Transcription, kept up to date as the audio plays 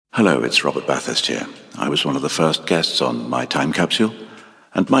Hello, it's Robert Bathurst here. I was one of the first guests on My Time Capsule,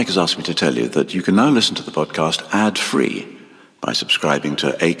 and Mike has asked me to tell you that you can now listen to the podcast ad-free by subscribing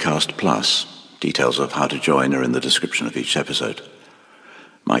to Acast Plus. Details of how to join are in the description of each episode.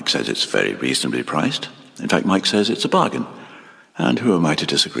 Mike says it's very reasonably priced. In fact, Mike says it's a bargain. And who am I to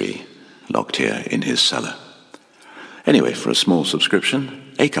disagree? Locked here in his cellar. Anyway, for a small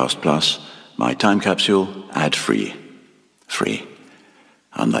subscription, Acast Plus, My Time Capsule, ad-free. Free.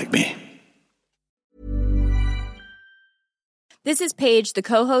 Unlike me. This is Paige, the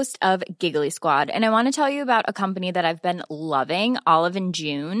co-host of Giggly Squad, and I want to tell you about a company that I've been loving, Olive &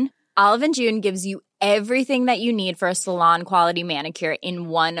 June. Olive & June gives you everything that you need for a salon-quality manicure in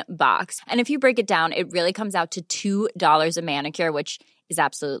one box. And if you break it down, it really comes out to $2 a manicure, which is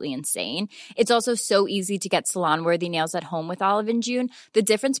absolutely insane. It's also so easy to get salon-worthy nails at home with Olive & June. The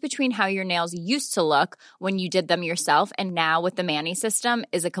difference between how your nails used to look when you did them yourself and now with the Mani system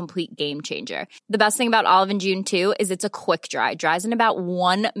is a complete game changer. The best thing about Olive & June, too, is it's a quick dry. Dries in about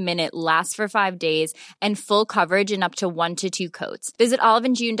 1 minute, lasts for 5 days, and full coverage in up to 1 to 2 coats. Visit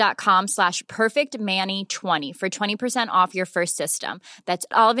oliveandjune.com/perfectmani20 for 20% off your first system. That's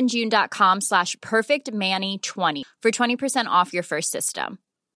oliveandjune.com/perfectmani20 for 20% off your first system.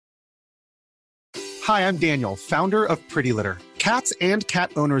 Hi, I'm Daniel, founder of Pretty Litter. Cats and cat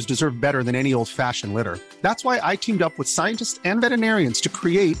owners deserve better than any old-fashioned litter. That's why I teamed up with scientists and veterinarians to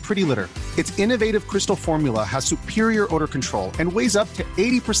create Pretty Litter. Its innovative crystal formula has superior odor control and weighs up to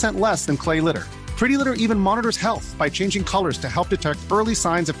 80% less than clay litter. Pretty Litter even monitors health by changing colors to help detect early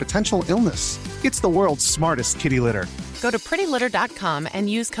signs of potential illness. It's the world's smartest kitty litter. Go to prettylitter.com and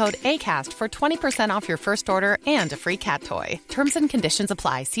use code ACAST for 20% off your first order and a free cat toy. Terms and conditions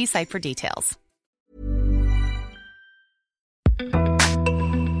apply. See site for details.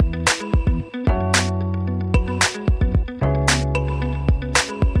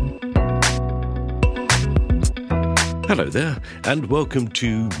 Hello there, and welcome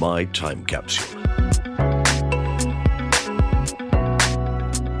to My Time Capsule.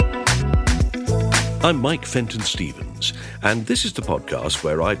 I'm Mike Fenton-Stevens, and this is the podcast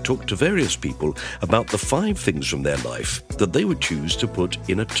where I talk to various people about the 5 things from their life that they would choose to put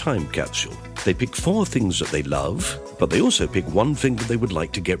in a time capsule. They pick 4 things that they love, but they also pick 1 thing that they would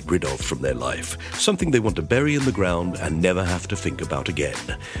like to get rid of from their life, something they want to bury in the ground and never have to think about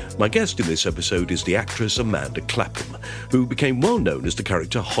again. My guest in this episode is the actress Amanda Clapham, who became well known as the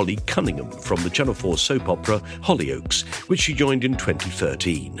character Holly Cunningham from the Channel 4 soap opera Hollyoaks, which she joined in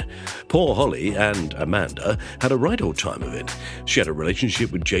 2013. Poor Holly and Amanda had a right old time of it. She had a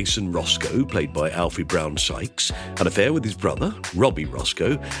relationship with Jason Roscoe, played by Alfie Brown Sykes, an affair with his brother, Robbie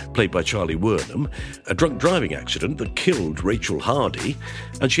Roscoe, played by Charlie Wernham, a drunk driving accident that killed Rachel Hardy,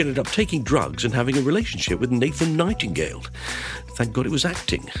 and she ended up taking drugs and having a relationship with Nathan Nightingale. Thank God it was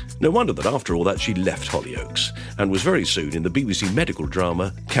acting. No wonder that after all that she left Hollyoaks and was very soon in the BBC medical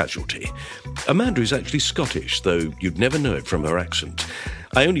drama Casualty. Amanda is actually Scottish, though you'd never know it from her accent.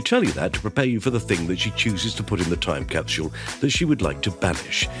 I only tell you that to prepare you for the thing that she chooses to put in the time capsule that she would like to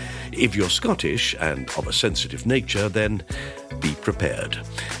banish. If you're Scottish and of a sensitive nature, then be prepared.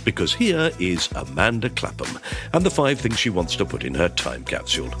 Because here is Amanda Clapham and the 5 things she wants to put in her time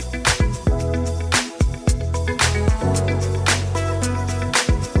capsule.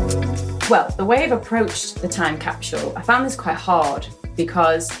 Well, the way I've approached the time capsule, I found this quite hard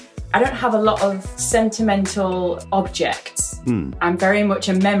because I don't have a lot of sentimental objects. I'm very much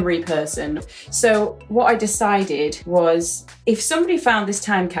a memory person. So what I decided was if somebody found this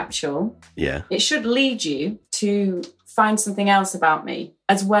time capsule, it should lead you to find something else about me,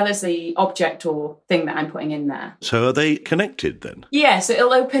 as well as the object or thing that I'm putting in there. So are they connected then? Yeah, so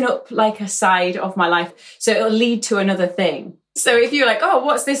it'll open up like a side of my life. So it'll lead to another thing. So if you're like, oh,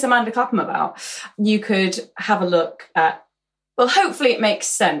 what's this Amanda Clapham about? You could have a look at, well, hopefully it makes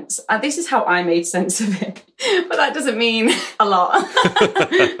sense. This is how I made sense of it. But that doesn't mean a lot.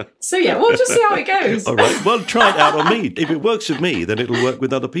 So yeah, we'll just see how it goes. All right, well, try it out on me. If it works with me, then it'll work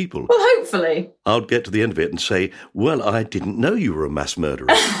with other people. Well, hopefully. I'll get to the end of it and say, well, I didn't know you were a mass murderer.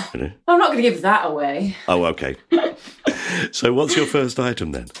 You know? I'm not going to give that away. Oh, okay. So what's your first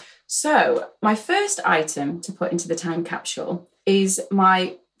item then? So my first item to put into the time capsule is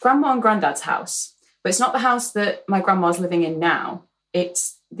my grandma and granddad's house. But it's not the house that my grandma's living in now.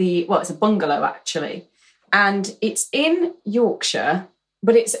 It's it's a bungalow, actually. And it's in Yorkshire,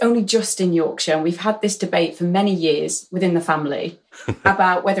 but it's only just in Yorkshire. And we've had this debate for many years within the family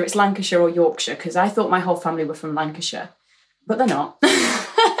about whether it's Lancashire or Yorkshire, because I thought my whole family were from Lancashire. But they're not.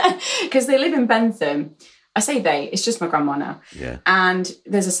 Because they live in Bentham. I say they, it's just my grandma now. Yeah. And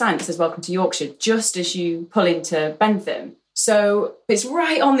there's a sign that says, welcome to Yorkshire, just as you pull into Bentham. So it's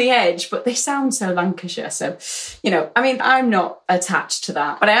right on the edge, but they sound so Lancashire. So, I'm not attached to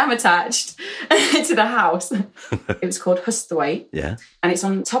that, but I am attached to the house. It was called Hustwaite. Yeah. And it's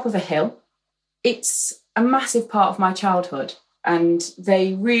on top of a hill. It's a massive part of my childhood. And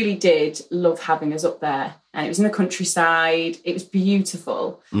they really did love having us up there. And it was in the countryside. It was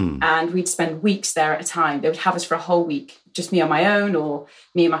beautiful. And we'd spend weeks there at a time. They would have us for a whole week, just me on my own or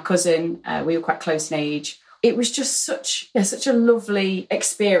me and my cousin. We were quite close in age. It was just such a lovely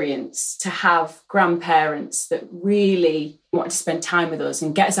experience to have grandparents that really wanted to spend time with us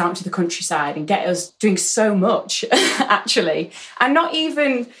and get us out into the countryside and get us doing so much, actually. And not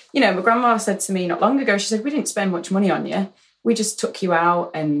even, my grandma said to me not long ago, she said, we didn't spend much money on you. We just took you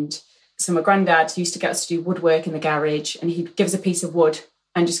out. And so my granddad used to get us to do woodwork in the garage, and he'd give us a piece of wood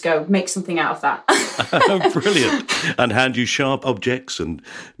and just go, make something out of that. Brilliant. And hand you sharp objects and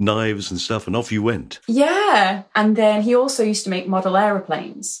knives and stuff, and off you went. Yeah. And then he also used to make model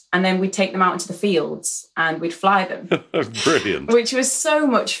aeroplanes, and then we'd take them out into the fields and we'd fly them. Brilliant. Which was so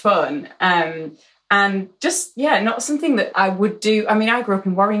much fun. And just, not something that I would do. I mean, I grew up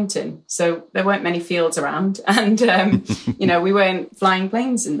in Warrington, so there weren't many fields around. And, we weren't flying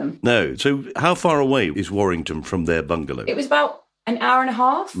planes in them. No. So how far away is Warrington from their bungalow? It was about an hour and a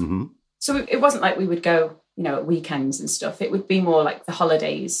half. Mm-hmm. So it wasn't like we would go, at weekends and stuff. It would be more like the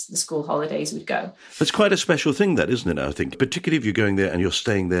holidays, the school holidays would go. That's quite a special thing, that, isn't it, I think? Particularly if you're going there and you're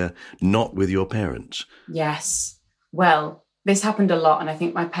staying there not with your parents. Yes. Well, this happened a lot, and I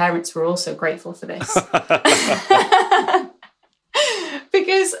think my parents were also grateful for this.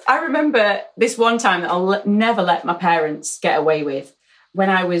 Because I remember this one time that I'll never let my parents get away with. When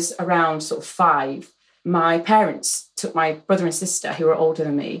I was around sort of 5, my parents took my brother and sister, who were older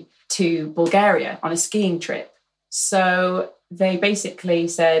than me, to Bulgaria on a skiing trip. So they basically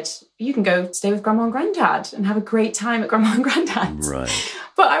said, you can go stay with Grandma and Granddad and have a great time at Grandma and Granddad's. Right.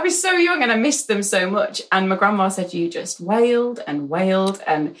 But I was so young and I missed them so much. And my grandma said, you just wailed and wailed.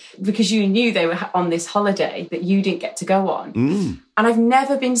 And because you knew they were on this holiday that you didn't get to go on. And I've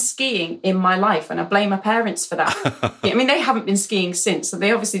never been skiing in my life. And I blame my parents for that. I mean, they haven't been skiing since, so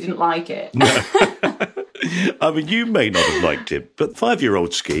they obviously didn't like it. No. I mean, you may not have liked it, but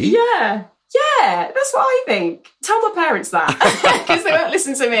 5-year-old ski? Yeah, that's what I think. Tell my parents that, because they won't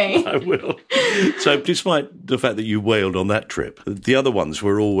listen to me. I will. So despite the fact that you wailed on that trip, the other ones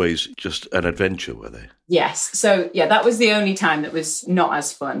were always just an adventure, were they? Yes. So, that was the only time that was not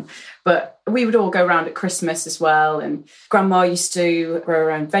as fun. But we would all go around at Christmas as well. And Grandma used to grow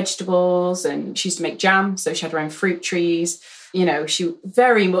her own vegetables, and she used to make jam. So she had her own fruit trees. She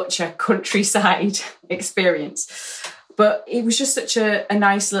very much a countryside experience. But it was just such a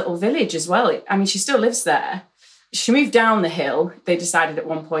nice little village as well. She still lives there. She moved down the hill. They decided at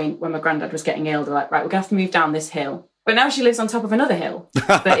one point when my granddad was getting ill, they're like, right, we're going to have to move down this hill. But now she lives on top of another hill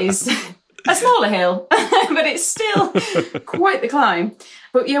that is a smaller hill, but it's still quite the climb.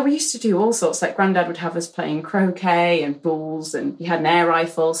 But we used to do all sorts. Like Granddad would have us playing croquet and bowls, and he had an air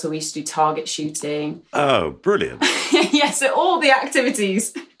rifle, so we used to do target shooting. Oh, brilliant. So all the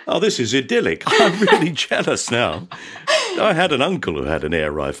activities. Oh, this is idyllic. I'm really jealous now. I had an uncle who had an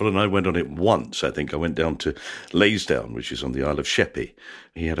air rifle, and I went on it once. I think I went down to Laysdown, which is on the Isle of Sheppey.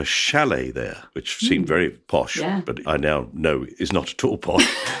 He had a chalet there, which seemed very posh, but I now know is not at all posh.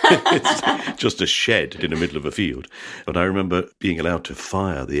 It's just a shed in the middle of a field. But I remember being allowed to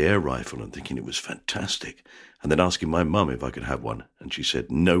fire the air rifle and thinking it was fantastic, and then asking my mum if I could have one, and she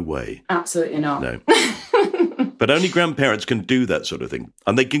said, no way. Absolutely not. No. But only grandparents can do that sort of thing.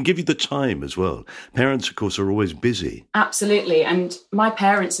 And they can give you the time as well. Parents, of course, are always busy. Absolutely. And my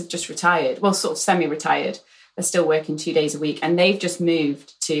parents have just retired. Well, sort of semi-retired. They're still working 2 days a week. And they've just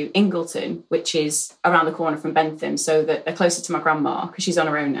moved to Ingleton, which is around the corner from Bentham, so that they're closer to my grandma because she's on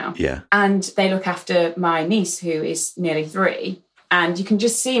her own now. Yeah. And they look after my niece, who is nearly 3. And you can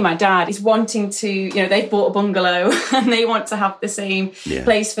just see my dad is wanting to, they've bought a bungalow and they want to have the same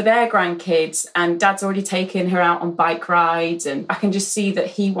place for their grandkids. And Dad's already taken her out on bike rides. And I can just see that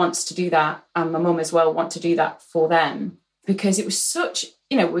he wants to do that. And my mum as well want to do that for them. Because it was such,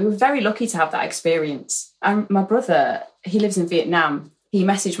 we were very lucky to have that experience. And my brother, he lives in Vietnam. He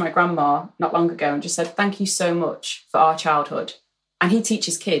messaged my grandma not long ago and just said, thank you so much for our childhood. And he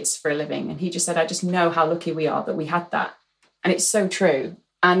teaches kids for a living. And he just said, I just know how lucky we are that we had that. And it's so true.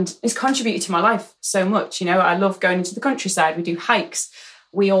 And it's contributed to my life so much. I love going into the countryside. We do hikes.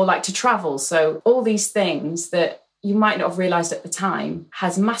 We all like to travel. So all these things that you might not have realised at the time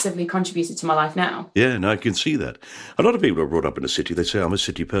has massively contributed to my life now. Yeah, no, I can see that. A lot of people are brought up in a city, they say, I'm a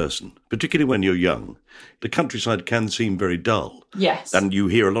city person, particularly when you're young. The countryside can seem very dull. Yes. And you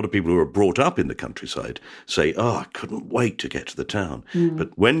hear a lot of people who are brought up in the countryside say, I couldn't wait to get to the town.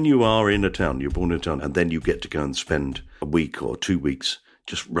 But when you are in a town, you're born in a town, and then you get to go and spend a week or 2 weeks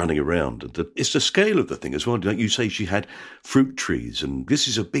just running around. It's the scale of the thing as well. Like you say, she had fruit trees, and this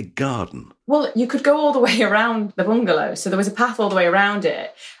is a big garden. Well, you could go all the way around the bungalow. So there was a path all the way around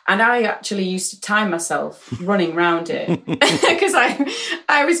it. And I actually used to time myself running around it because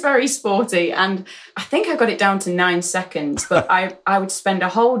I was very sporty. And I think I got it down to 9 seconds. But I would spend a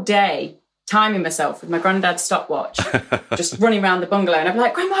whole day timing myself with my granddad's stopwatch, just running around the bungalow. And I'd be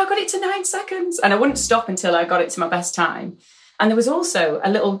like, Grandma, I got it to 9 seconds. And I wouldn't stop until I got it to my best time. And there was also a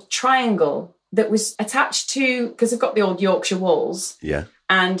little triangle that was attached to, because I've got the old Yorkshire walls. Yeah.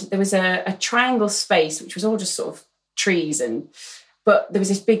 And there was a triangle space, which was all just sort of trees. But there was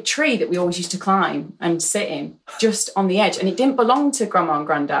this big tree that we always used to climb and sit in just on the edge. And it didn't belong to Grandma and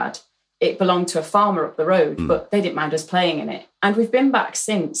Grandad. It belonged to a farmer up the road, but they didn't mind us playing in it. And we've been back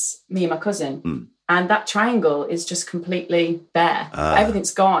since, me and my cousin. And that triangle is just completely bare.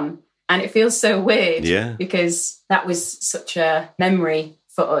 Everything's gone. And it feels so weird because that was such a memory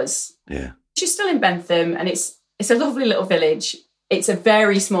for us. Yeah. She's still in Bentham, and it's a lovely little village. It's a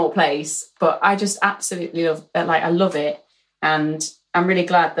very small place, but I just absolutely love it. And I'm really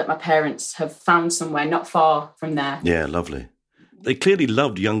glad that my parents have found somewhere not far from there. Yeah, lovely. They clearly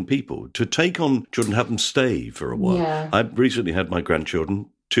loved young people. To take on children, have them stay for a while. Yeah. I recently had my grandchildren,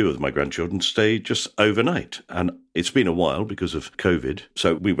 2 of my grandchildren, stay just overnight. And it's been a while because of COVID,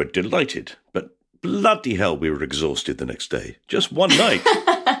 so we were delighted. But bloody hell, we were exhausted the next day. Just one night.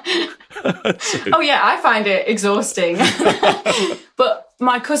 Oh, yeah, I find it exhausting. But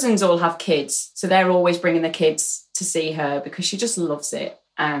my cousins all have kids, so they're always bringing the kids to see her because she just loves it.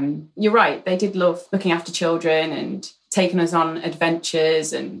 You're right, they did love looking after children and taking us on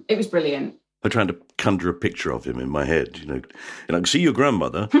adventures, and it was brilliant. I'm trying to conjure a picture of him in my head, And I can see your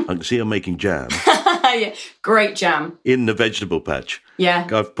grandmother. I can see her making jam. Yeah, great jam. In the vegetable patch. Yeah.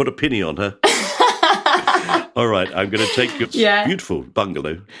 I've put a penny on her. All right, I'm going to take your beautiful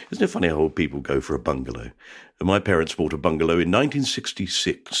bungalow. Isn't it funny how old people go for a bungalow? And my parents bought a bungalow in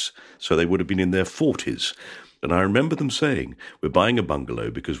 1966, so they would have been in their 40s. And I remember them saying, we're buying a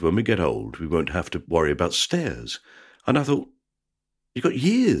bungalow because when we get old, we won't have to worry about stairs. And I thought, you've got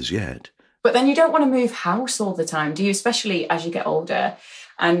years yet. But then you don't want to move house all the time, do you? Especially as you get older.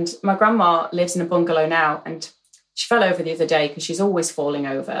 And my grandma lives in a bungalow now, and she fell over the other day because she's always falling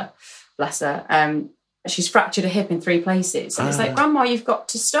over, bless her. She's fractured a hip in 3 places. And it's like, Grandma, you've got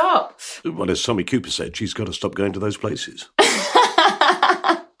to stop. Well, as Tommy Cooper said, she's got to stop going to those places.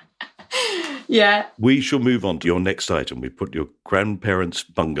 Yeah. We shall move on to your next item. We put your grandparents'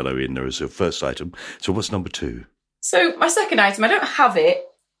 bungalow in there as your first item. So what's number 2? So my second item, I don't have it.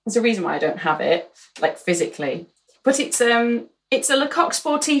 There's a reason why I don't have it, like physically. But it's a Lecoq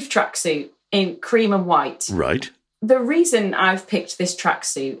Sportif tracksuit in cream and white. Right. The reason I've picked this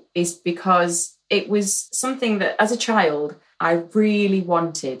tracksuit is because it was something that, as a child, I really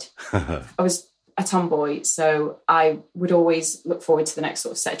wanted. I was a tomboy, so I would always look forward to the next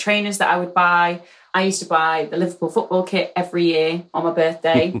sort of set of trainers that I would buy. I used to buy the Liverpool football kit every year on my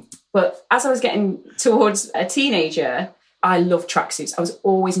birthday. But as I was getting towards a teenager, I loved tracksuits. I was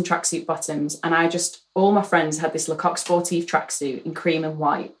always in tracksuit bottoms, and all my friends had this Lecoq Sportif tracksuit in cream and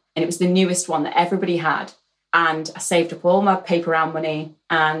white, and it was the newest one that everybody had. And I saved up all my paper round money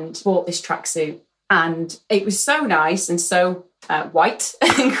and bought this tracksuit, and it was so nice and so white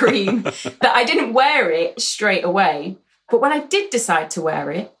and cream that I didn't wear it straight away. But when I did decide to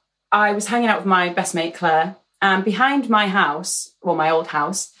wear it, I was hanging out with my best mate Claire, and behind my house, well, my old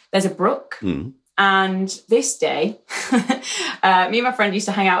house, there's a brook. And this day, me and my friend used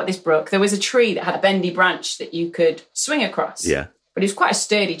to hang out at this brook. There was a tree that had a bendy branch that you could swing across. Yeah. But it was quite a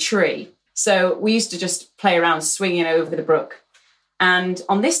sturdy tree. So we used to just play around swinging over the brook. And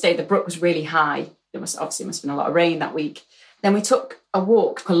on this day, the brook was really high. There must have been a lot of rain that week. Then we took a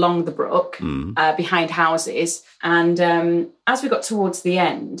walk along the brook behind houses. And as we got towards the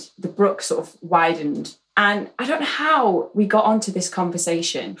end, the brook sort of widened. And I don't know how we got onto this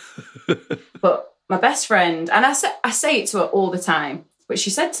conversation, but my best friend, and I say it to her all the time, but she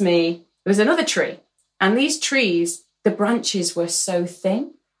said to me, there was another tree. And these trees, the branches were so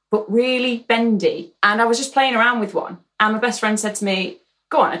thin, but really bendy. And I was just playing around with one. And my best friend said to me,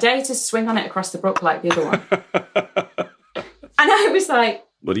 go on, I dare you to swing on it across the brook like the other one. And I was like...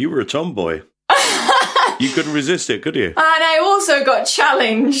 Well, you were a tomboy. You couldn't resist it, could you? And I also got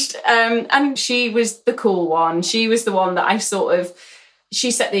challenged. And she was the cool one. She was the one that she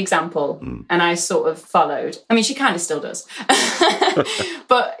set the example and I sort of followed. I mean, she kind of still does.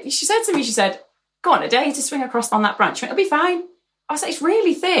 But she said to me, go on, a dare you to swing across on that branch. She went, it'll be fine. I was like, it's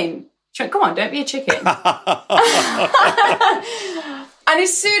really thin. She went, come on, don't be a chicken. And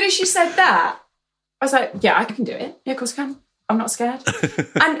as soon as she said that, I was like, yeah, I can do it. Yeah, of course I can. I'm not scared.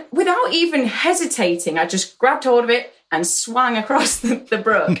 And without even hesitating, I just grabbed hold of it and swung across the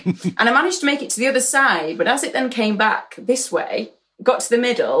brook. And I managed to make it to the other side. But as it then came back this way, got to the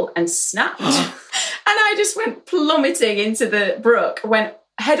middle and snapped. And I just went plummeting into the brook, went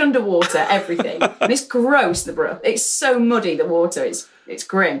head underwater, everything. And it's gross, the brook. It's so muddy, the water. It's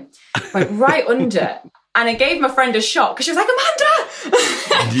grim. Went right under. And I gave my friend a shock because she was like,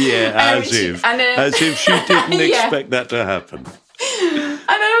 Amanda! Yeah, as if she didn't expect that to happen. And then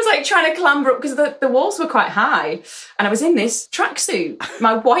I was like trying to clamber up because the walls were quite high. And I was in this tracksuit,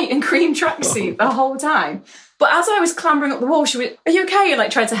 my white and cream tracksuit the whole time. But as I was clambering up the wall, she went, are you okay? And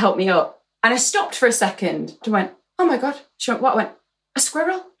like tried to help me up. And I stopped for a second and went, oh my God. She went, what? I went, a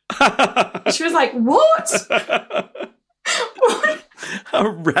squirrel? She was like, what? What? How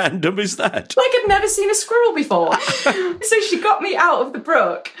random is that? Like I'd never seen a squirrel before. So she got me out of the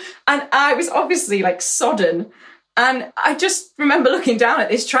brook and I was obviously like sodden. And I just remember looking down at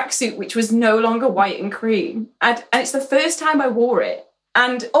this tracksuit, which was no longer white and cream. And it's the first time I wore it.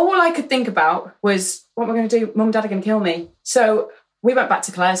 And all I could think about was, what am I going to do? Mum and Dad are going to kill me. So we went back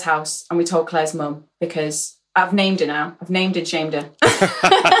to Claire's house and we told Claire's mum because I've named her now. I've named and shamed her.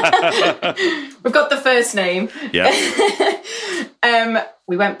 We've got the first name. Yeah.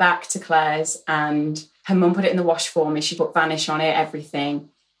 We went back to Claire's and her mum put it in the wash for me. She put Vanish on it, everything.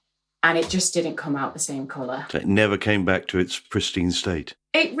 And it just didn't come out the same colour. So it never came back to its pristine state.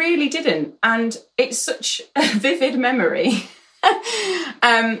 It really didn't. And it's such a vivid memory.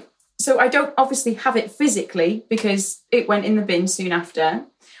 So I don't obviously have it physically because it went in the bin soon after.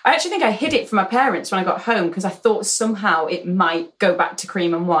 I actually think I hid it from my parents when I got home because I thought somehow it might go back to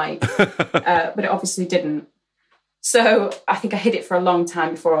cream and white, but it obviously didn't. So I think I hid it for a long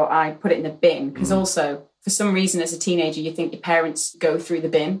time before I put it in the bin because also, for some reason, as a teenager, you think your parents go through the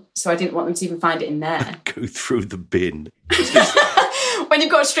bin. So I didn't want them to even find it in there. Go through the bin. When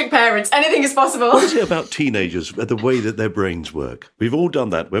you've got strict parents, anything is possible. What is it about teenagers, the way that their brains work? We've all done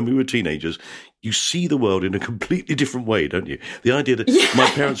that when we were teenagers. You see the world in a completely different way, don't you? The idea that my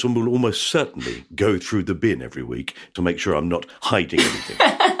parents will almost certainly go through the bin every week to make sure I'm not hiding anything.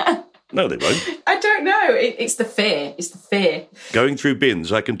 No, they won't. I don't know. It's the fear. It's the fear. Going through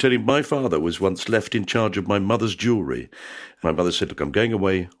bins, I can tell you my father was once left in charge of my mother's jewellery. My mother said, look, I'm going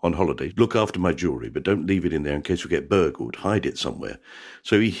away on holiday. Look after my jewellery, but don't leave it in there in case we get burgled. Hide it somewhere.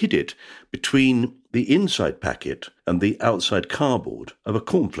 So he hid it between the inside packet and the outside cardboard of a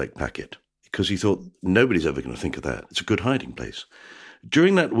cornflake packet because he thought nobody's ever going to think of that. It's a good hiding place.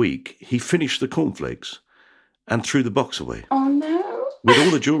 During that week, he finished the cornflakes and threw the box away. Oh, no. With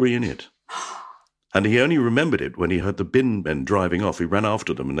all the jewellery in it. And he only remembered it when he heard the bin men driving off. He ran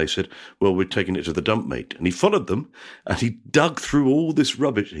after them and they said, well, we're taking it to the dump, mate. And he followed them and he dug through all this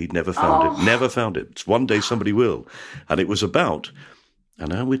rubbish. He'd never found it, never found it. It's one day somebody will. And it was about, and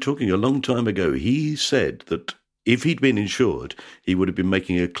now we're talking a long time ago, he said that if he'd been insured, he would have been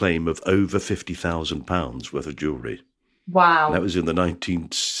making a claim of over £50,000 worth of jewellery. Wow. And that was in the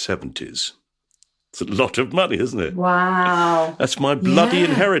 1970s. It's a lot of money, isn't it? Wow. That's my bloody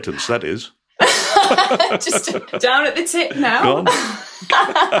inheritance, that is. Just down at the tip now. Go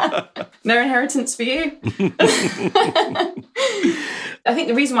on. No inheritance for you. I think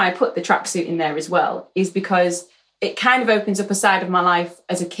the reason why I put the tracksuit in there as well is because it kind of opens up a side of my life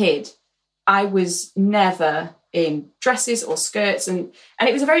as a kid. I was never in dresses or skirts, and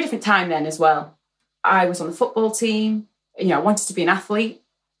it was a very different time then as well. I was on the football team. You know, I wanted to be an athlete.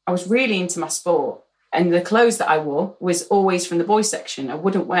 I was really into my sport. And the clothes that I wore was always from the boys section. I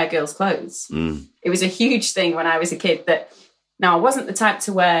wouldn't wear girls' clothes. It was a huge thing when I was a kid that, now I wasn't the type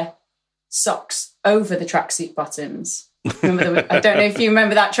to wear socks over the tracksuit bottoms. I don't know if you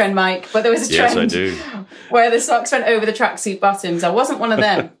remember that trend, Mike, but there was a trend yes, I do. where the socks went over the tracksuit bottoms. I wasn't one of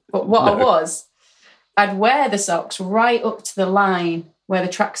them, but what I was, I'd wear the socks right up to the line where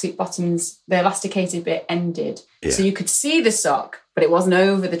the tracksuit bottoms, the elasticated bit ended. Yeah. So you could see the sock, but it wasn't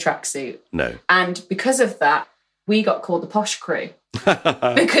over the tracksuit. No. And because of that, we got called the posh crew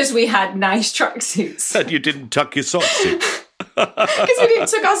because we had nice tracksuits. And you didn't tuck your socks in. Because we didn't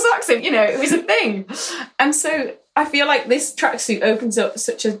tuck our socks in, you know, it was a thing. And so I feel like this tracksuit opens up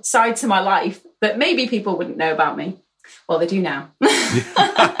such a side to my life that maybe people wouldn't know about me. Well, they do now.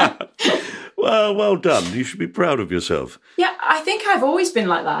 Well done. You should be proud of yourself. Yeah, I think I've always been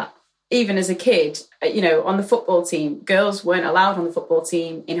like that. Even as a kid, on the football team, girls weren't allowed on the football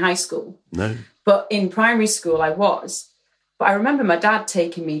team in high school. No. But in primary school, I was. But I remember my dad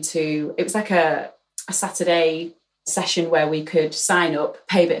taking me to, it was like a Saturday session where we could sign up,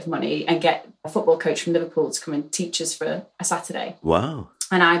 pay a bit of money and get a football coach from Liverpool to come and teach us for a Saturday. Wow.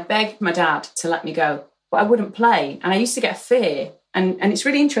 And I begged my dad to let me go, but I wouldn't play. And I used to get a fear. And it's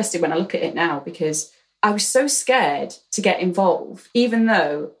really interesting when I look at it now because I was so scared to get involved, even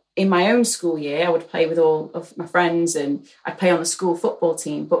though in my own school year, I would play with all of my friends and I'd play on the school football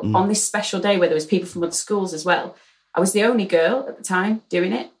team. But on this special day where there was people from other schools as well, I was the only girl at the time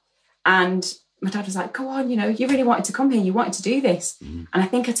doing it. And my dad was like, go on, you really wanted to come here. You wanted to do this. And I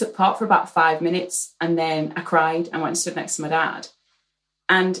think I took part for about 5 minutes and then I cried and went and stood next to my dad.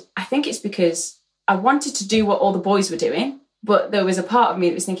 And I think it's because I wanted to do what all the boys were doing, but there was a part of me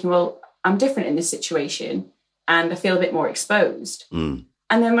that was thinking, well, I'm different in this situation and I feel a bit more exposed. And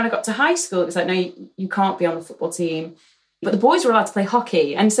then when I got to high school, it was like, no, you can't be on the football team. But the boys were allowed to play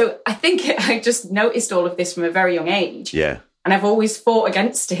hockey. And so I think I just noticed all of this from a very young age. Yeah. And I've always fought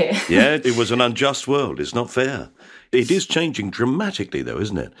against it. Yeah, it was an unjust world. It's not fair. It is changing dramatically, though,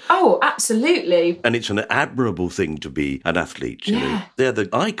 isn't it? Oh, absolutely. And it's an admirable thing to be an athlete. You know? They're the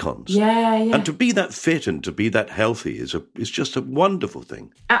icons. Yeah. And to be that fit and to be that healthy is just a wonderful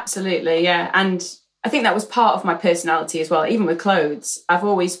thing. Absolutely, yeah. And I think that was part of my personality as well. Even with clothes, I've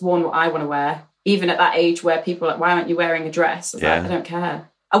always worn what I want to wear. Even at that age where people are like, why aren't you wearing a dress? I was like, I don't care.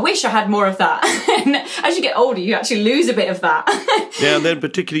 I wish I had more of that. And as you get older, you actually lose a bit of that. Yeah, and then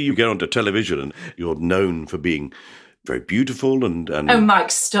particularly you get onto television and you're known for being very beautiful and Oh, Mike,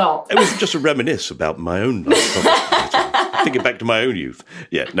 stop. It was just a reminisce about my own life. Thinking back to my own youth.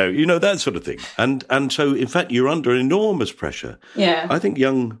 Yeah, no, that sort of thing. And so, in fact, you're under enormous pressure. Yeah. I think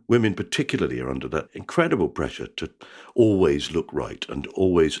young women particularly are under that incredible pressure to always look right and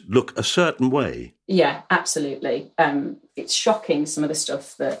always look a certain way. Yeah, absolutely. It's shocking, some of the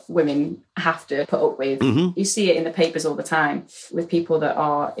stuff that women have to put up with. You see it in the papers all the time with people that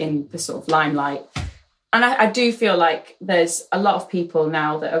are in the sort of limelight. And I do feel like there's a lot of people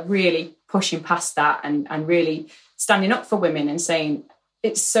now that are really pushing past that and really standing up for women and saying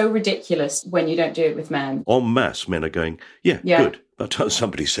it's so ridiculous when you don't do it with men. En masse, men are going, yeah. Good. But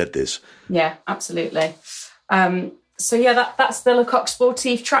somebody said this. Yeah, absolutely. That's the Lecoq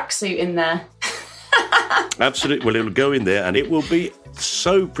Sportif tracksuit in there. Absolutely. Well, it'll go in there and it will be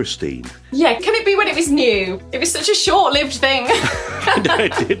so pristine. Yeah, can it be when it was new? It was such a short-lived thing. No,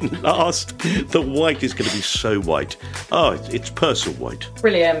 it didn't last. The white is going to be so white. Oh, it's Purcell white.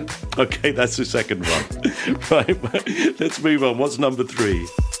 Brilliant. Okay, that's the second one. Right, let's move on. What's number 3?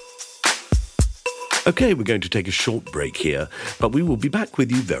 Okay, we're going to take a short break here, but we will be back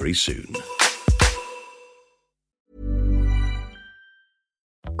with you very soon.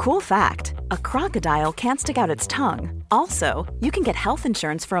 Cool fact, a crocodile can't stick out its tongue. Also, you can get health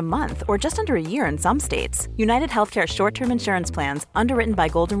insurance for a month or just under a year in some states. United Healthcare short-term insurance plans, underwritten by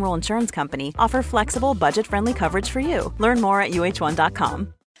Golden Rule Insurance Company, offer flexible, budget-friendly coverage for you. Learn more at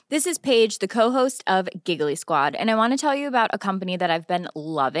uh1.com. This is Paige, the co-host of Giggly Squad, and I want to tell you about a company that I've been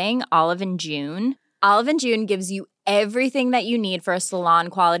loving, Olive & June. Olive & June gives you everything that you need for a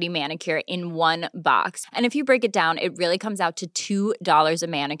salon-quality manicure in one box. And if you break it down, it really comes out to $2 a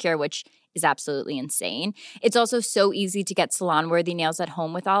manicure, which is absolutely insane. It's also so easy to get salon-worthy nails at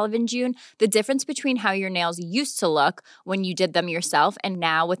home with Olive & June. The difference between how your nails used to look when you did them yourself and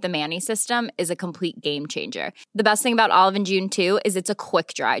now with the Mani system is a complete game changer. The best thing about Olive & June, too, is it's a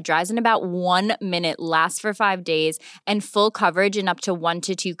quick dry. Dries in about 1 minute, lasts for 5 days, and full coverage in up to 1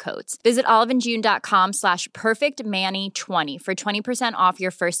 to 2 coats. Visit oliveandjune.com/perfectmani20 for 20% off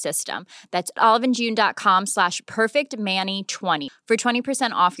your first system. That's oliveandjune.com/perfectmani20 for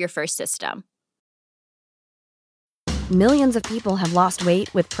 20% off your first system. Millions of people have lost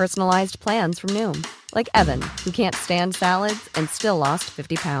weight with personalized plans from Noom. Like Evan, who can't stand salads and still lost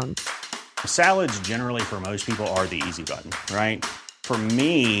 50 pounds. Salads generally for most people are the easy button, right? For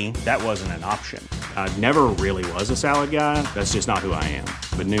me, that wasn't an option. I never really was a salad guy. That's just not who I am.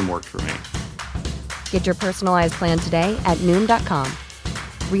 But Noom worked for me. Get your personalized plan today at Noom.com.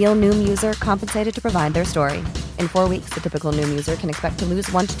 Real Noom user compensated to provide their story. In 4 weeks, the typical Noom user can expect to lose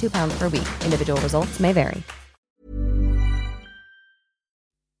 1 to 2 pounds per week. Individual results may vary.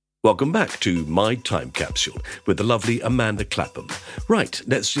 Welcome back to My Time Capsule with the lovely Amanda Clapham. Right,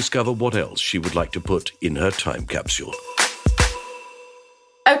 let's discover what else she would like to put in her time capsule.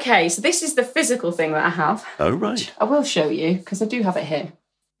 Okay, so this is the physical thing that I have. Oh, right. I will show you, because I do have it here.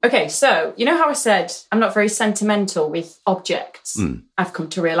 Okay, so you know how I said I'm not very sentimental with objects? I've come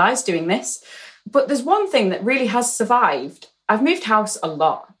to realise doing this. But there's one thing that really has survived. I've moved house a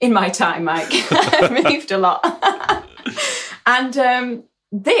lot in my time, Mike. I've moved a lot. And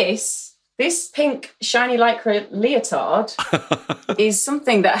this pink shiny lycra leotard is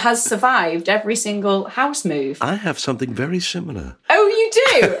something that has survived every single house move. I have something very similar. Oh, you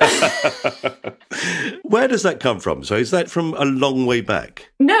do? Where does that come from? So is that from a long way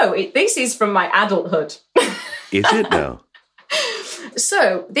back? No, this is from my adulthood. Is it now?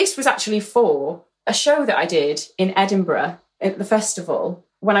 So this was actually for a show that I did in Edinburgh at the festival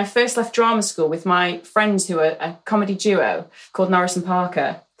when I first left drama school with my friends who are a comedy duo called Norris and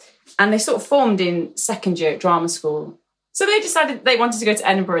Parker. And they sort of formed in second year at drama school. So they decided they wanted to go to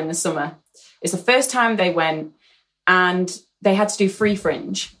Edinburgh in the summer. It's the first time they went, and they had to do free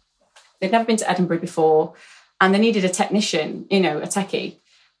fringe. They'd never been to Edinburgh before, and they needed a technician, a techie.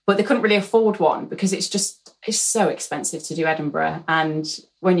 But they couldn't really afford one because it's so expensive to do Edinburgh. And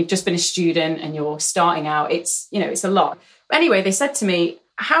when you've just been a student and you're starting out, it's a lot. But anyway, they said to me,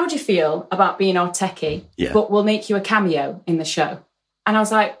 how do you feel about being our techie, but we'll make you a cameo in the show? And I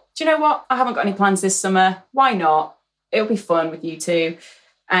was like, do you know what? I haven't got any plans this summer. Why not? It'll be fun with you two.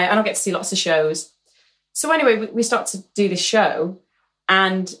 And I'll get to see lots of shows. So anyway, we start to do this show.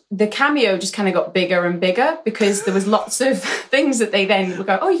 And the cameo just kind of got bigger and bigger because there was lots of things that they then would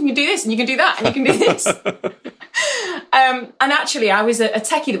go, oh, you can do this and you can do that and you can do this. And actually, I was a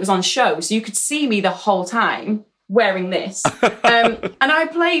techie that was on show. So you could see me the whole time wearing this. And I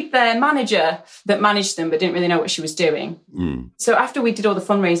played their manager that managed them but didn't really know what she was doing. So after we did all the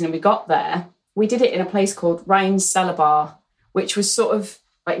fundraising and we got there, we did it in a place called Ryan's Cellar Bar, which was sort of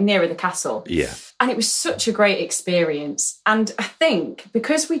like nearer the castle. Yeah. And it was such a great experience. And I think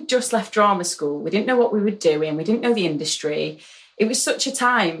because we just left drama school, we didn't know what we were doing, we didn't know the industry. It was such a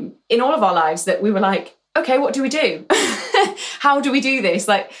time in all of our lives that we were like, okay, what do we do? How do we do this?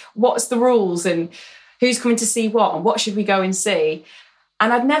 Like, what's the rules and who's coming to see what and what should we go and see?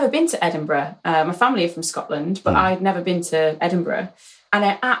 And I'd never been to Edinburgh. My family are from Scotland, but I'd never been to Edinburgh. And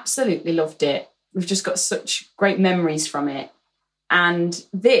I absolutely loved it. We've just got such great memories from it. And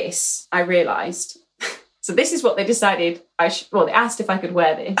this, I realised, so this is what they decided they asked if I could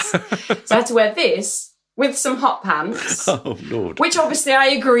wear this. So I had to wear this with some hot pants. Oh, Lord. Which obviously I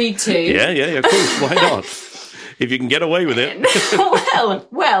agreed to. Yeah, of course. Why not? If you can get away with it.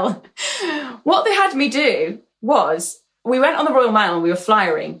 Well, what they had me do was, we went on the Royal Mile and we were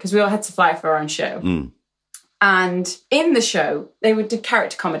flyering, because we all had to fly for our own show. And in the show, they would do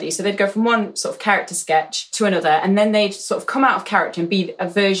character comedy. So they'd go from one sort of character sketch to another, and then they'd sort of come out of character and be a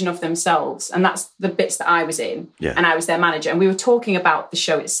version of themselves. And that's the bits that I was in. Yeah. And I was their manager. And we were talking about the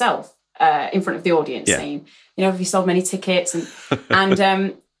show itself in front of the audience, saying, have you sold many tickets?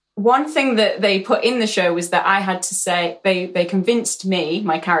 And one thing that they put in the show was that I had to say, they convinced me,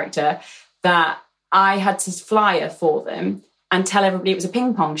 my character, that I had to flyer for them and tell everybody it was a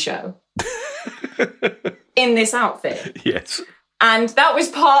ping pong show. In this outfit. Yes. And that was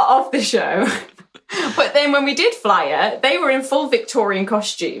part of the show. But then when we did flyer, they were in full Victorian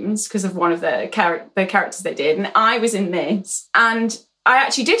costumes because of one of the characters they did. And I was in this. And I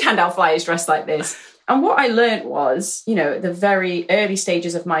actually did hand out flyers dressed like this. And what I learned was, at the very early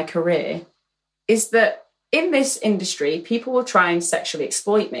stages of my career, is that in this industry, people will try and sexually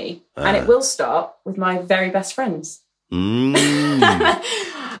exploit me. And it will start with my very best friends.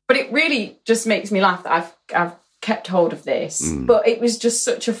 But it really just makes me laugh that I've kept hold of this. But it was just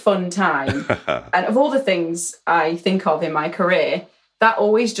such a fun time. And of all the things I think of in my career, that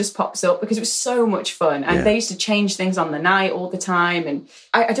always just pops up because it was so much fun. And they used to change things on the night all the time. And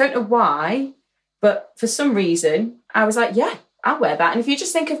I don't know why, but for some reason, I was like, yeah, I'll wear that. And if you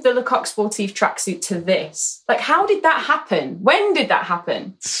just think of the Lecoq Sportif tracksuit to this, like, how did that happen? When did that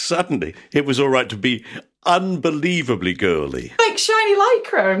happen? Suddenly, it was all right to be unbelievably girly. Like shiny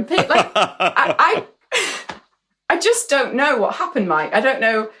lycra and pink. Like, I just don't know what happened, Mike. I don't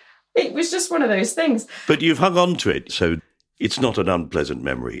know. It was just one of those things. But you've hung on to it, so it's not an unpleasant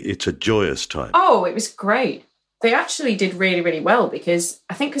memory. It's a joyous time. Oh, it was great. They actually did really, really well because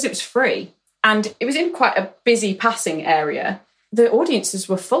it was free and it was in quite a busy passing area. The audiences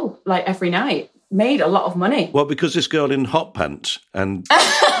were full, like every night. Made a lot of money. Well, because this girl in hot pants and...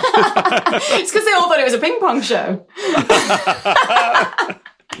 It's because they all thought it was a ping pong show.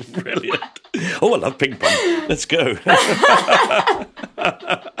 Brilliant. Oh, I love ping pong. Let's go.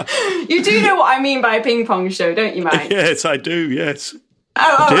 You do know what I mean by a ping pong show, don't you, Mike? Yes, I do, yes.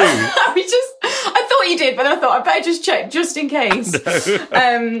 I thought you did, but I thought I better just check just in case.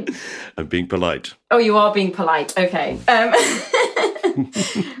 No. I'm being polite. Oh, you are being polite. Okay.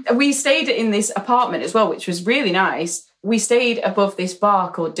 We stayed in this apartment as well, which was really nice. We stayed above this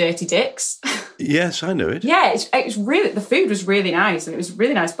bar called Dirty Dick's. Yes, I know it. Yeah, it was really, the food was really nice, and it was a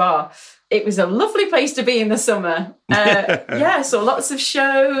really nice bar. It was a lovely place to be in the summer. Yeah, so lots of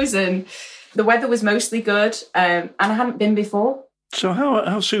shows, and the weather was mostly good, and I hadn't been before. So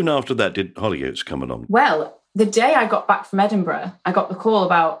how soon after that did Hollyoaks come along? Well, the day I got back from Edinburgh, I got the call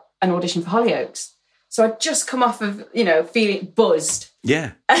about an audition for Hollyoaks. So I'd just come off of, feeling buzzed.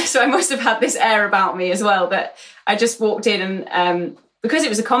 Yeah. So I must have had this air about me as well, that I just walked in and because it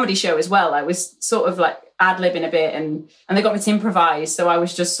was a comedy show as well, I was sort of like ad-libbing a bit and they got me to improvise. So I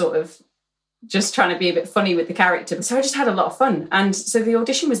was just sort of just trying to be a bit funny with the character. So I just had a lot of fun. And so the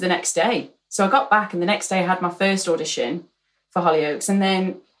audition was the next day. So I got back and the next day I had my first audition for Hollyoaks. And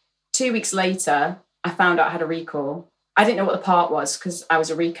then 2 weeks later, I found out I had a recall. I didn't know what the part was because I was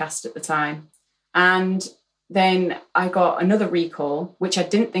a recast at the time. And then I got another recall, which I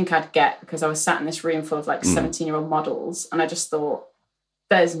didn't think I'd get because I was sat in this room full of like 17-year-old models. And I just thought,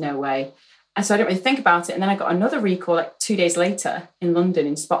 there's no way. And so I didn't really think about it. And then I got another recall like 2 days later in London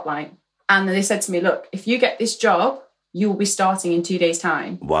in Spotlight. And they said to me, look, if you get this job, you will be starting in 2 days'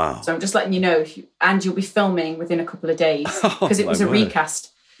 time. Wow. So I'm just letting you know, and you'll be filming within a couple of days because it was a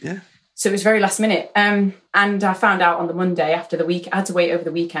recast. Yeah. So it was very last minute. And I found out on the Monday after the week. I had to wait over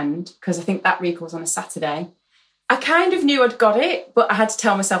the weekend because I think that recall was on a Saturday. I kind of knew I'd got it, but I had to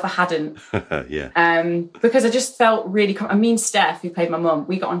tell myself I hadn't. Yeah. Because I just felt really... me and Steph, who played my mum,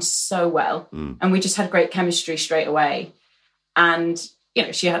 we got on so well. And we just had great chemistry straight away. And, I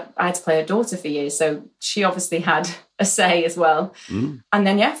had to play her daughter for years. So she obviously had a say as well. And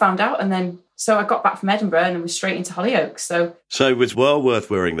then, found out. And then... So I got back from Edinburgh and was straight into Hollyoaks. So it was well worth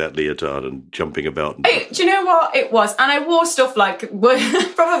wearing that leotard and jumping about. Do you know what? It was. And I wore stuff like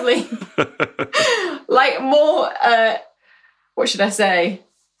probably like more, what should I say?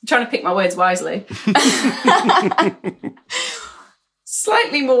 I'm trying to pick my words wisely.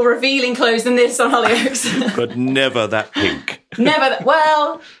 Slightly more revealing clothes than this on Hollyoaks. But never that pink.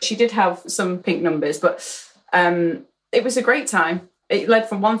 Well, she did have some pink numbers, but it was a great time. It led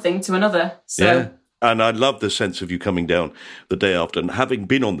from one thing to another. So. Yeah. And I love the sense of you coming down the day after and having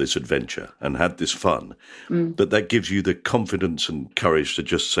been on this adventure and had this fun, that gives you the confidence and courage to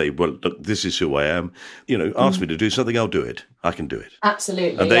just say, well, look, this is who I am. Ask me to do something, I'll do it. I can do it.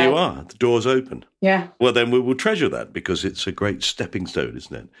 Absolutely. And there you are. The door's open. Yeah. Well, then we will treasure that because it's a great stepping stone,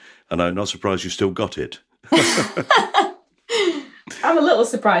 isn't it? And I'm not surprised you still got it. I'm a little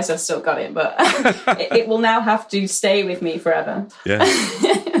surprised I've still got it, but it will now have to stay with me forever.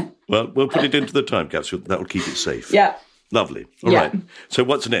 Yeah. Well, we'll put it into the time capsule. That will keep it safe. Yeah. Lovely. All right. So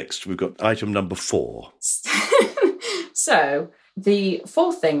what's next? We've got item number 4. So the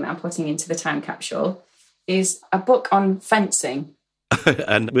fourth thing that I'm putting into the time capsule is a book on fencing.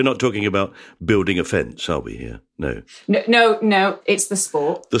 And we're not talking about building a fence, are we here? No. No, it's the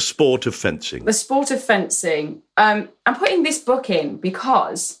sport. The sport of fencing. The sport of fencing. I'm putting this book in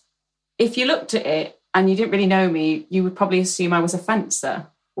because if you looked at it and you didn't really know me, you would probably assume I was a fencer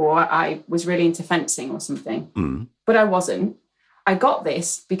or I was really into fencing or something. But I wasn't. I got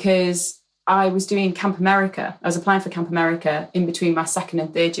this because I was doing Camp America. I was applying for Camp America in between my second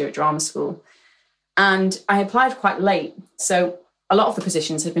and third year at drama school. And I applied quite late. So a lot of the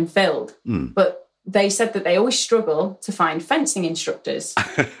positions had been filled, but they said that they always struggle to find fencing instructors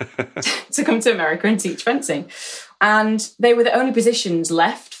to come to America and teach fencing. And they were the only positions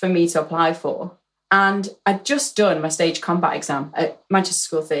left for me to apply for. And I'd just done my stage combat exam at Manchester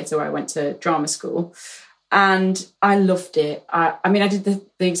School of Theatre, where I went to drama school. And I loved it. I did the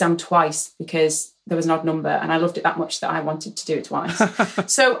exam twice because there was an odd number, and I loved it that much that I wanted to do it twice.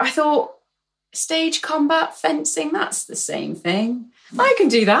 So I thought, stage combat, fencing, that's the same thing. I can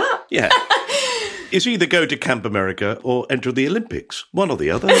do that. Yeah. It's either go to Camp America or enter the Olympics, one or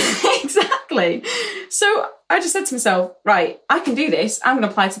the other. Exactly. So I just said to myself, right, I can do this. I'm going to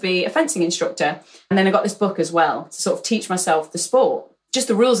apply to be a fencing instructor. And then I got this book as well to sort of teach myself the sport, just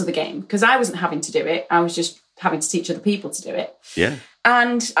the rules of the game, because I wasn't having to do it. I was just having to teach other people to do it. Yeah.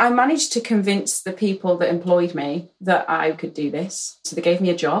 And I managed to convince the people that employed me that I could do this. So they gave me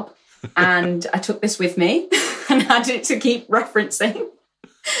a job. And I took this with me and had it to keep referencing.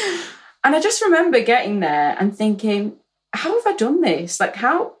 And I just remember getting there and thinking, how have I done this? Like,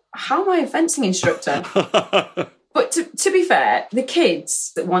 how am I a fencing instructor? But to be fair, the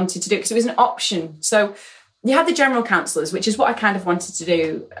kids that wanted to do it, because it was an option. So you had the general counsellors, which is what I kind of wanted to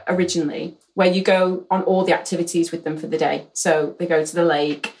do originally, where you go on all the activities with them for the day. So they go to the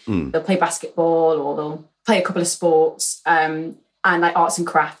lake, they'll play basketball, or they'll play a couple of sports, and like arts and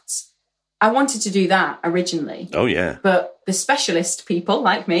crafts. I wanted to do that originally. Oh, yeah. But the specialist people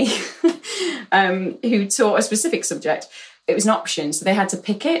like me who taught a specific subject, it was an option. So they had to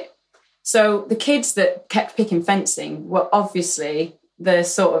pick it. So the kids that kept picking fencing were obviously the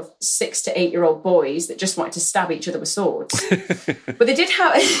sort of 6 to 8 year old boys that just wanted to stab each other with swords. But they did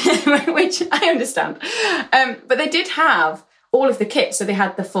have, which I understand, but they did have all of the kit. So they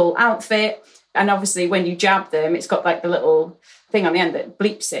had the full outfit. And obviously when you jab them, it's got like the little thing on the end that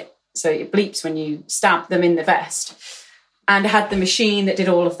bleeps it. So it bleeps when you stab them in the vest. And I had the machine that did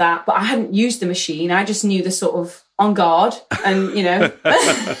all of that, but I hadn't used the machine. I just knew the sort of on guard and, you know,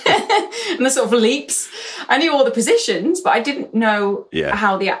 and the sort of leaps. I knew all the positions, but I didn't know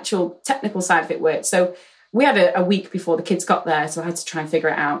how the actual technical side of it worked. So we had a week before the kids got there, so I had to try and figure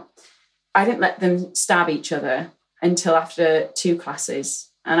it out. I didn't let them stab each other until after 2 classes.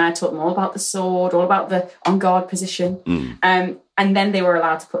 And I taught them all about the sword, all about the on guard position. And then they were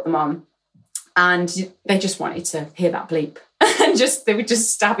allowed to put them on. And they just wanted to hear that bleep. And they would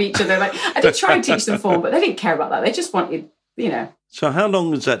just stab each other. Like, I did try and teach them form, but they didn't care about that. They just wanted, you know. So how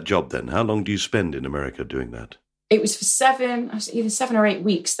long was that job then? How long do you spend in America doing that? It was for either 7 or 8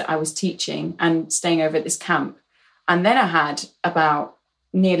 weeks that I was teaching and staying over at this camp. And then I had about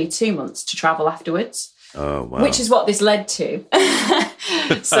nearly 2 months to travel afterwards. Oh, wow. Which is what this led to.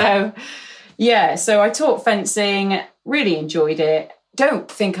 So I taught fencing, really enjoyed it.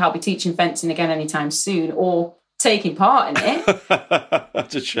 Don't think I'll be teaching fencing again anytime soon or taking part in it.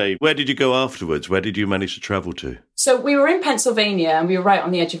 That's a shame. Where did you go afterwards? Where did you manage to travel to? So we were in Pennsylvania and we were right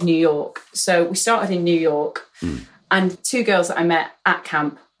on the edge of New York. So we started in New York and 2 girls that I met at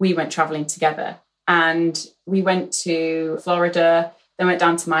camp, we went travelling together. And we went to Florida, then went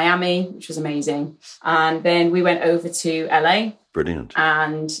down to Miami, which was amazing. And then we went over to LA. Brilliant.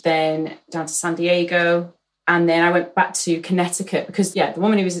 And then down to San Diego. And then I went back to Connecticut because, the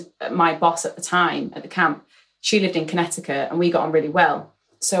woman who was my boss at the time at the camp, she lived in Connecticut and we got on really well.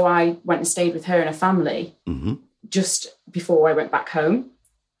 So I went and stayed with her and her family just before I went back home.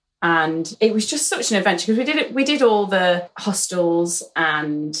 And it was just such an adventure because we did all the hostels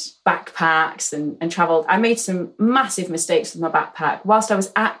and backpacks and travelled. I made some massive mistakes with my backpack. Whilst I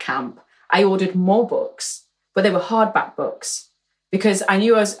was at camp, I ordered more books, but they were hardback books. Because I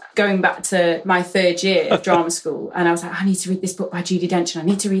knew I was going back to my 3rd year of drama school and I was like, I need to read this book by Judi Dench and I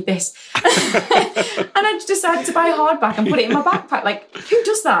need to read this. And I just decided to buy a hardback and put it in my backpack. Like, who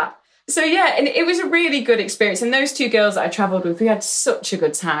does that? So, and it was a really good experience. And those 2 girls that I travelled with, we had such a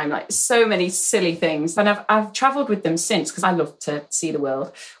good time, like so many silly things. And I've travelled with them since because I love to see the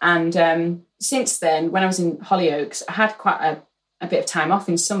world. And since then, when I was in Hollyoaks, I had quite a bit of time off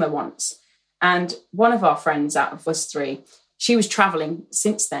in summer once. And one of our friends out of us 3, she was travelling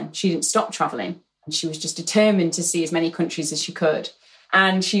since then. She didn't stop travelling. And she was just determined to see as many countries as she could.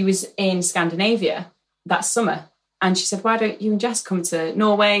 And she was in Scandinavia that summer. And she said, why don't you and Jess come to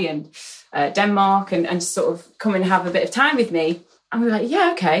Norway and Denmark and sort of come and have a bit of time with me? And we were like,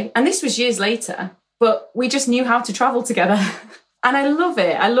 yeah, okay. And this was years later, but we just knew how to travel together. And I love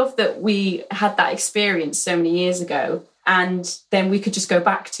it. I love that we had that experience so many years ago. And then we could just go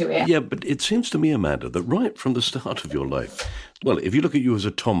back to it. Yeah, but it seems to me, Amanda, that right from the start of your life, well, if you look at you as a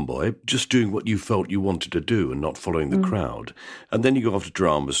tomboy, just doing what you felt you wanted to do and not following the crowd, and then you go off to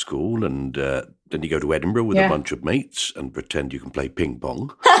drama school and then you go to Edinburgh with a bunch of mates and pretend you can play ping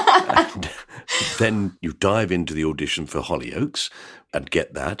pong. And then you dive into the audition for Hollyoaks and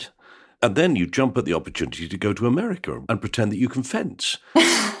get that. And then you jump at the opportunity to go to America and pretend that you can fence.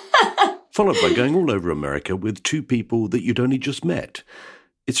 Followed by going all over America with 2 people that you'd only just met.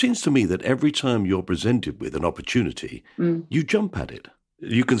 It seems to me that every time you're presented with an opportunity, you jump at it.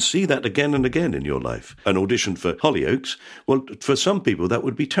 You can see that again and again in your life. An audition for Hollyoaks, well, for some people that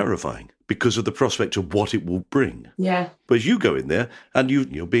would be terrifying because of the prospect of what it will bring. Yeah. But you go in there and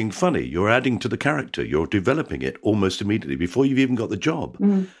you're being funny. You're adding to the character. You're developing it almost immediately before you've even got the job.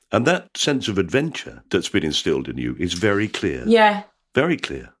 And that sense of adventure that's been instilled in you is very clear. Yeah. Very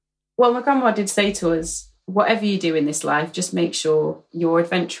clear. Well, my grandma did say to us, whatever you do in this life, just make sure you're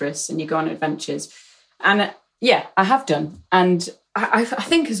adventurous and you go on adventures. And I have done. And I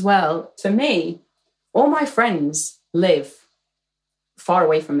think as well, for me, all my friends live far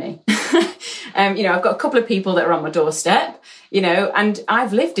away from me. I've got a couple of people that are on my doorstep, and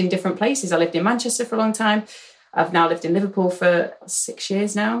I've lived in different places. I lived in Manchester for a long time. I've now lived in Liverpool for 6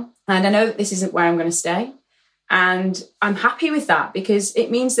 years now. And I know that this isn't where I'm going to stay. And I'm happy with that because it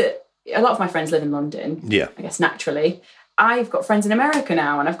means that a lot of my friends live in London. Yeah. I guess naturally. I've got friends in America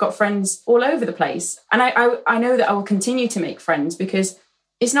now and I've got friends all over the place. And I know that I will continue to make friends because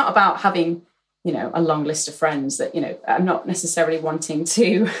it's not about having, a long list of friends that, I'm not necessarily wanting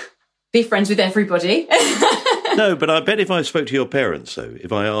to be friends with everybody. No, but I bet if I spoke to your parents, though,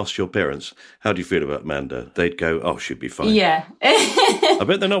 if I asked your parents, how do you feel about Amanda? They'd go, oh, she'd be fine. Yeah. I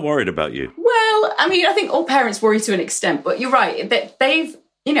bet they're not worried about you. Well, I mean, I think all parents worry to an extent, but you're right. They've,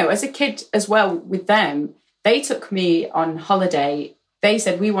 as a kid as well with them, they took me on holiday. They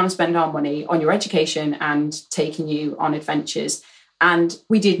said, we want to spend our money on your education and taking you on adventures. And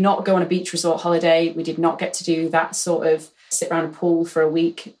we did not go on a beach resort holiday. We did not get to do that sort of sit around a pool for a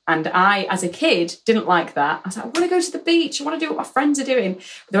week. And I, as a kid, didn't like that. I was like, I want to go to the beach. I want to do what my friends are doing.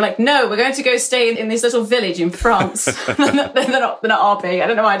 They were like, no, we're going to go stay in this little village in France. they're not RP. I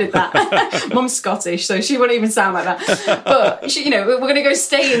don't know why I did that. Mum's Scottish, so she wouldn't even sound like that. But, we're going to go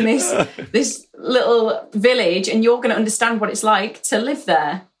stay in this little village and you're going to understand what it's like to live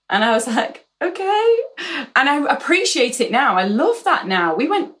there. And I was like, okay. And I appreciate it now. I love that now. We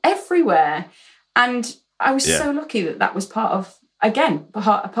went everywhere. And I was so lucky that was part of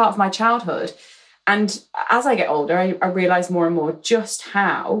my childhood. And as I get older, I realise more and more just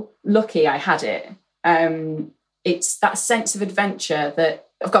how lucky I had it. It's that sense of adventure that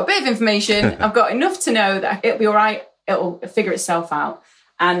I've got a bit of information. I've got enough to know that it'll be all right. It'll figure itself out.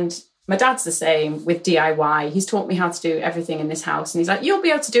 And my dad's the same with DIY. He's taught me how to do everything in this house. And he's like, you'll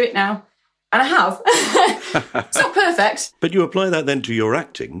be able to do it now. And I have. It's not perfect. But you apply that then to your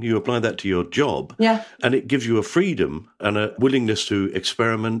acting. You apply that to your job. Yeah. And it gives you a freedom and a willingness to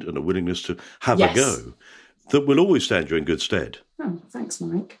experiment and a willingness to have a go that will always stand you in good stead. Oh, thanks,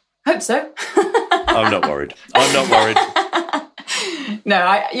 Mike. Hope so. I'm not worried.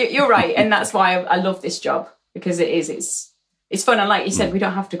 No, you're right. And that's why I love this job, because it's fun. And like you said, we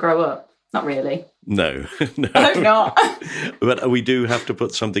don't have to grow up. Not really. No. I hope not. But we do have to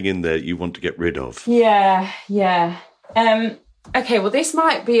put something in there you want to get rid of. Yeah. Okay, well, this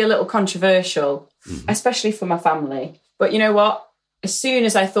might be a little controversial, especially for my family. But you know what? As soon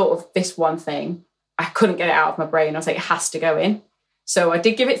as I thought of this one thing, I couldn't get it out of my brain. I was like, it has to go in. So I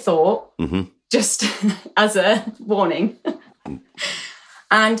did give it thought, just as a warning.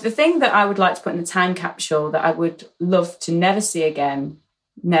 And the thing that I would like to put in the time capsule that I would love to never see again,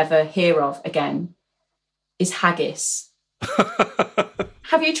 never hear of again, is haggis.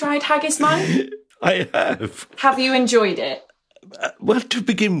 Have you tried haggis, Mike? I have. Have you enjoyed it? Well, to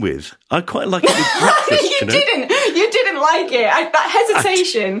begin with, I quite like it with breakfast. You didn't like it. That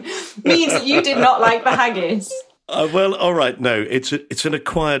hesitation means that you did not like the haggis. Well, all right. No, it's an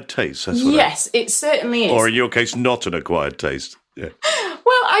acquired taste. That's what it certainly is. Or in your case, not an acquired taste. Yeah.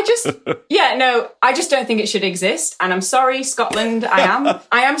 Well, I just don't think it should exist. And I'm sorry, Scotland, I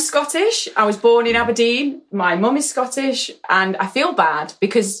am Scottish. I was born in Aberdeen. My mum is Scottish. And I feel bad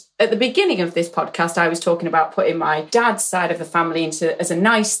because at the beginning of this podcast, I was talking about putting my dad's side of the family as a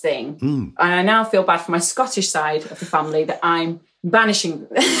nice thing. And I now feel bad for my Scottish side of the family that I'm banishing.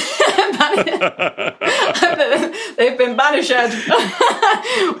 They've been banished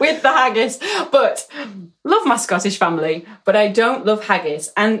with the haggis. But love my Scottish family, but I don't love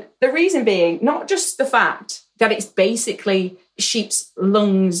haggis. And the reason being, not just the fact that it's basically sheep's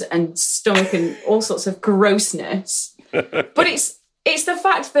lungs and stomach and all sorts of grossness, but it's the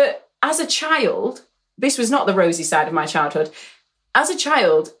fact that as a child, this was not the rosy side of my childhood. As a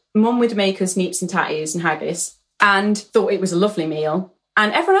child, Mum would make us neeps and tatties and haggis and thought it was a lovely meal.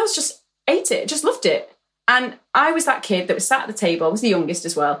 And everyone else just ate it, just loved it. And I was that kid that was sat at the table. I was the youngest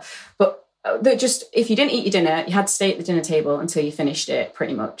as well. But that just, if you didn't eat your dinner, you had to stay at the dinner table until you finished it,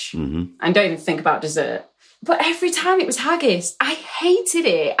 pretty much. And don't even think about dessert. But every time it was haggis, I hated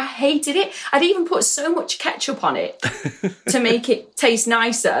it. I'd even put so much ketchup on it to make it taste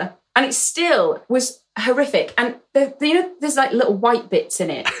nicer. And it still was horrific. And there's like little white bits in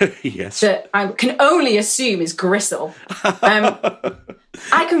it. Yes. That I can only assume is gristle.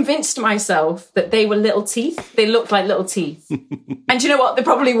 I convinced myself that they were little teeth. They looked like little teeth. And you know what? They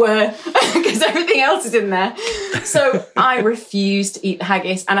probably were, because everything else is in there. So I refused to eat the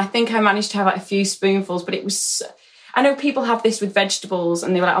haggis. And I think I managed to have like a few spoonfuls, but it was... I know people have this with vegetables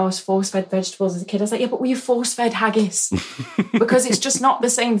and they were like, oh, I was force-fed vegetables as a kid. I was like, yeah, but were you force-fed haggis? Because it's just not the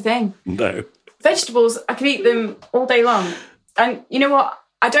same thing. No. Vegetables, I could eat them all day long. And you know what?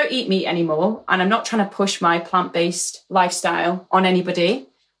 I don't eat meat anymore, and I'm not trying to push my plant-based lifestyle on anybody,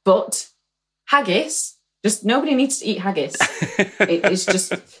 but haggis, just nobody needs to eat haggis.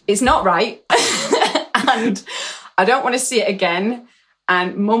 It's not right. And I don't want to see it again.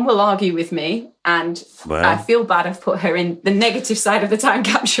 And Mum will argue with me, and I feel bad I've put her in the negative side of the time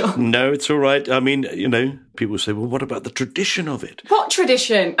capsule. No, it's all right. I mean, people say, well, what about the tradition of it? What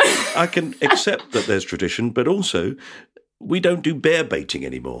tradition? I can accept that there's tradition, but also we don't do bear baiting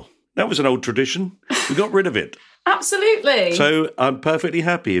anymore. That was an old tradition. We got rid of it. Absolutely. So I'm perfectly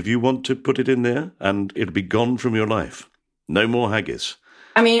happy if you want to put it in there and it'll be gone from your life. No more haggis.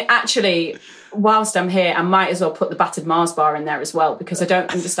 I mean, actually, whilst I'm here, I might as well put the battered Mars bar in there as well, because I don't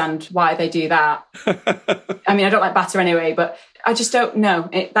understand why they do that. I mean, I don't like batter anyway, but I just don't know.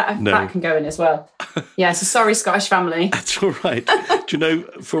 That can go in as well. Yeah, so sorry, Scottish family. That's all right. Do you know,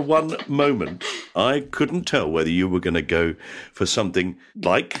 for one moment, I couldn't tell whether you were going to go for something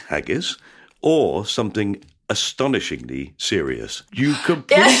like haggis or something astonishingly serious. You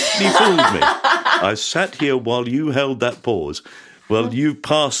completely fooled me. I sat here while you held that pause. Well, you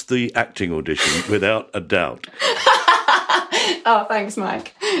passed the acting audition without a doubt. Oh, thanks,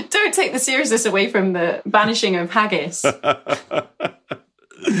 Mike. Don't take the seriousness away from the banishing of haggis.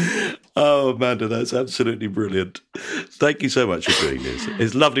 Oh, Amanda, that's absolutely brilliant. Thank you so much for doing this.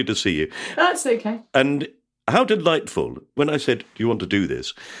 It's lovely to see you. That's okay. And how delightful. When I said, do you want to do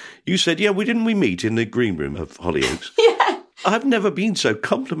this? You said, yeah, didn't we meet in the green room of Hollyoaks? Yeah. I've never been so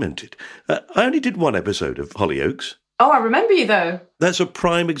complimented. I only did one episode of Hollyoaks. Oh, I remember you, though. That's a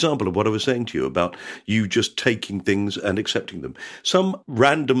prime example of what I was saying to you about you just taking things and accepting them. Some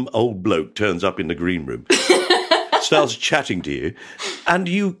random old bloke turns up in the green room, starts chatting to you, and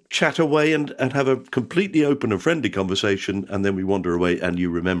you chat away and have a completely open and friendly conversation, and then we wander away and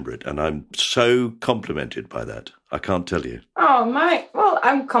you remember it. And I'm so complimented by that. I can't tell you. Oh, Mike. Well,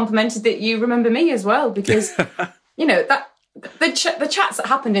 I'm complimented that you remember me as well, because, you know, the chats that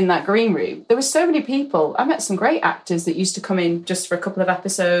happened in that green room, there were so many people. I met some great actors that used to come in just for a couple of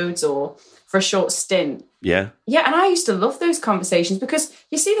episodes or for a short stint. Yeah. Yeah, and I used to love those conversations because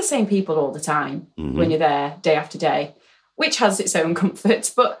you see the same people all the time when you're there day after day, which has its own comforts.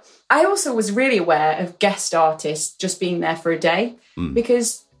 But I also was really aware of guest artists just being there for a day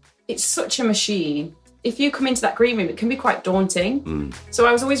because it's such a machine. If you come into that green room, it can be quite daunting. So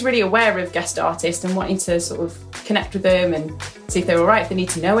I was always really aware of guest artists and wanting to sort of connect with them and see if they were all right, if they need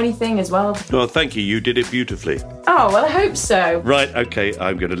to know anything as well. Well, thank you. You did it beautifully. Oh, well, I hope so. Right, okay,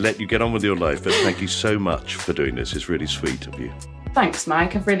 I'm going to let you get on with your life, but thank you so much for doing this. It's really sweet of you. Thanks,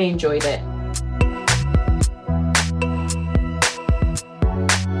 Mike. I've really enjoyed it.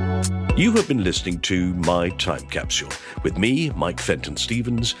 You have been listening to My Time Capsule with me, Mike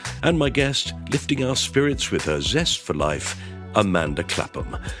Fenton-Stevens, and my guest, lifting our spirits with her zest for life, Amanda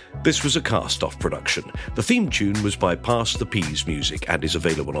Clapham. This was a cast-off production. The theme tune was by Pass the Peas Music and is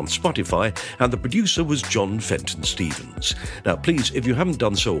available on Spotify, and the producer was John Fenton-Stevens. Now, please, if you haven't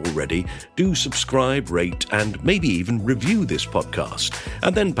done so already, do subscribe, rate, and maybe even review this podcast.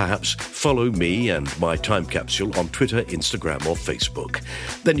 And then perhaps follow me and My Time Capsule on Twitter, Instagram, or Facebook.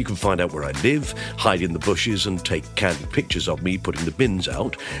 Then you can find out where I live, hide in the bushes, and take candid pictures of me putting the bins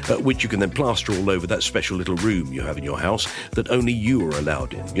out, which you can then plaster all over that special little room you have in your house that only you are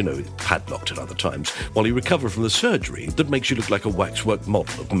allowed in, you know, padlocked at other times, while you recover from the surgery that makes you look like a waxwork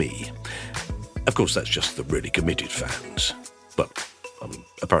model of me. Of course, that's just the really committed fans. Well,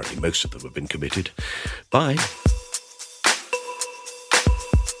 apparently most of them have been committed. Bye.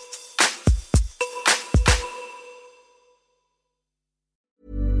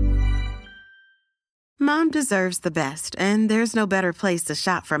 Mom deserves the best, and there's no better place to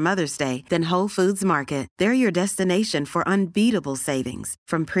shop for Mother's Day than Whole Foods Market. They're your destination for unbeatable savings,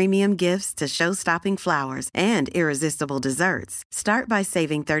 from premium gifts to show-stopping flowers and irresistible desserts. Start by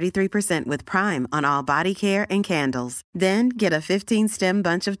saving 33% with Prime on all body care and candles. Then get a 15-stem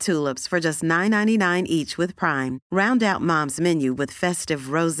bunch of tulips for just $9.99 each with Prime. Round out Mom's menu with festive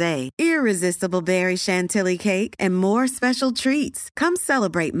rosé, irresistible berry chantilly cake, and more special treats. Come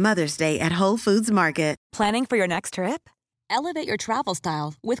celebrate Mother's Day at Whole Foods Market. Planning for your next trip? Elevate your travel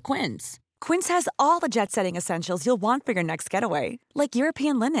style with Quince. Quince has all the jet-setting essentials you'll want for your next getaway, like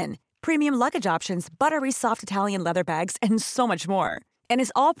European linen, premium luggage options, buttery soft Italian leather bags, and so much more. And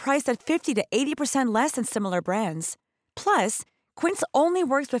is all priced at 50 to 80% less than similar brands. Plus, Quince only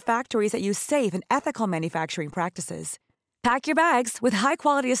works with factories that use safe and ethical manufacturing practices. Pack your bags with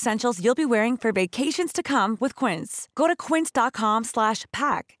high-quality essentials you'll be wearing for vacations to come with Quince. Go to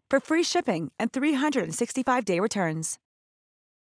quince.com/pack for free shipping and 365-day returns.